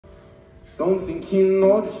Don't think you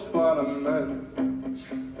know just what I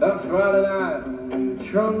meant. That Friday night we were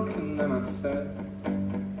drunk and then I said,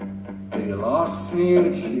 if you lost me,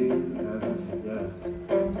 would you ever forget?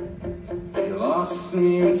 If you lost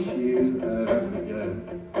me, would you ever forget?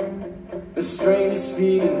 The strangest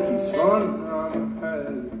feeling keeps running around my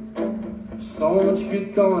head. So much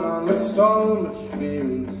good going on with so much fear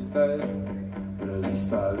instead. But at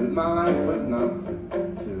least I live my life with nothing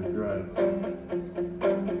to regret.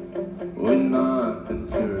 With nothing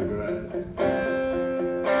to regret. I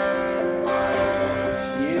don't want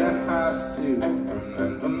you to have to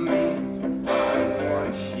remember me. I don't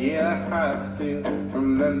want you to have to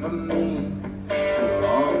remember me for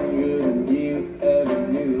longer than you ever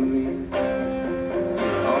knew me.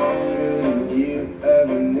 For longer than you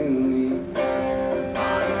ever knew me. I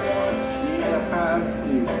don't want you to have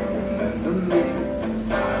to remember me.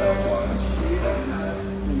 I don't want you to have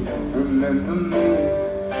to remember me.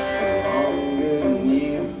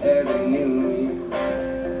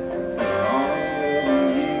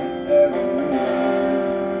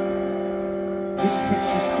 This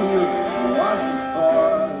picture's clear, it was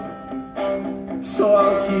before. So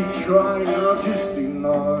I'll keep trying and I'll just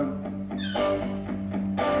ignore.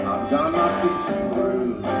 I've got nothing to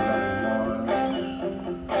prove anymore.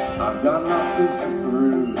 I've got nothing to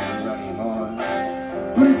prove anymore.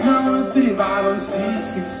 But it's not worth it if I don't see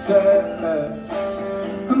success.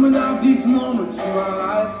 And without these moments my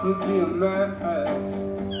life would be a mess.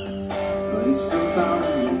 But it's still down to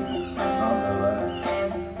me, nonetheless.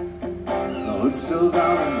 It's still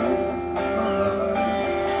down to me, nonetheless.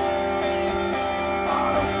 I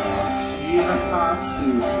don't want you to have to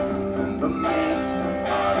remember me.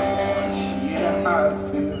 I don't want you to have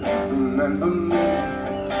to remember me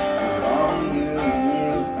for longer than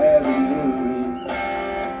you ever knew me.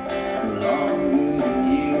 For longer than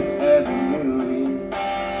you ever knew me.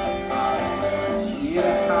 I don't want you to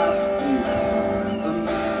have to remember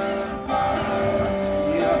me. I don't want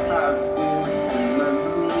you to have to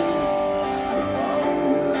remember me.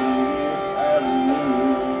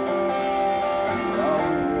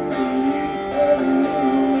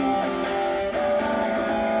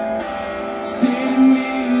 Said a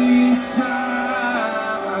million times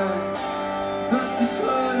that this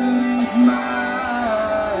world is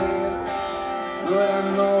mine, but I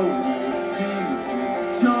know most people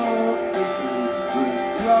don't agree, but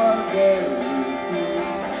you're there with me.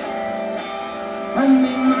 And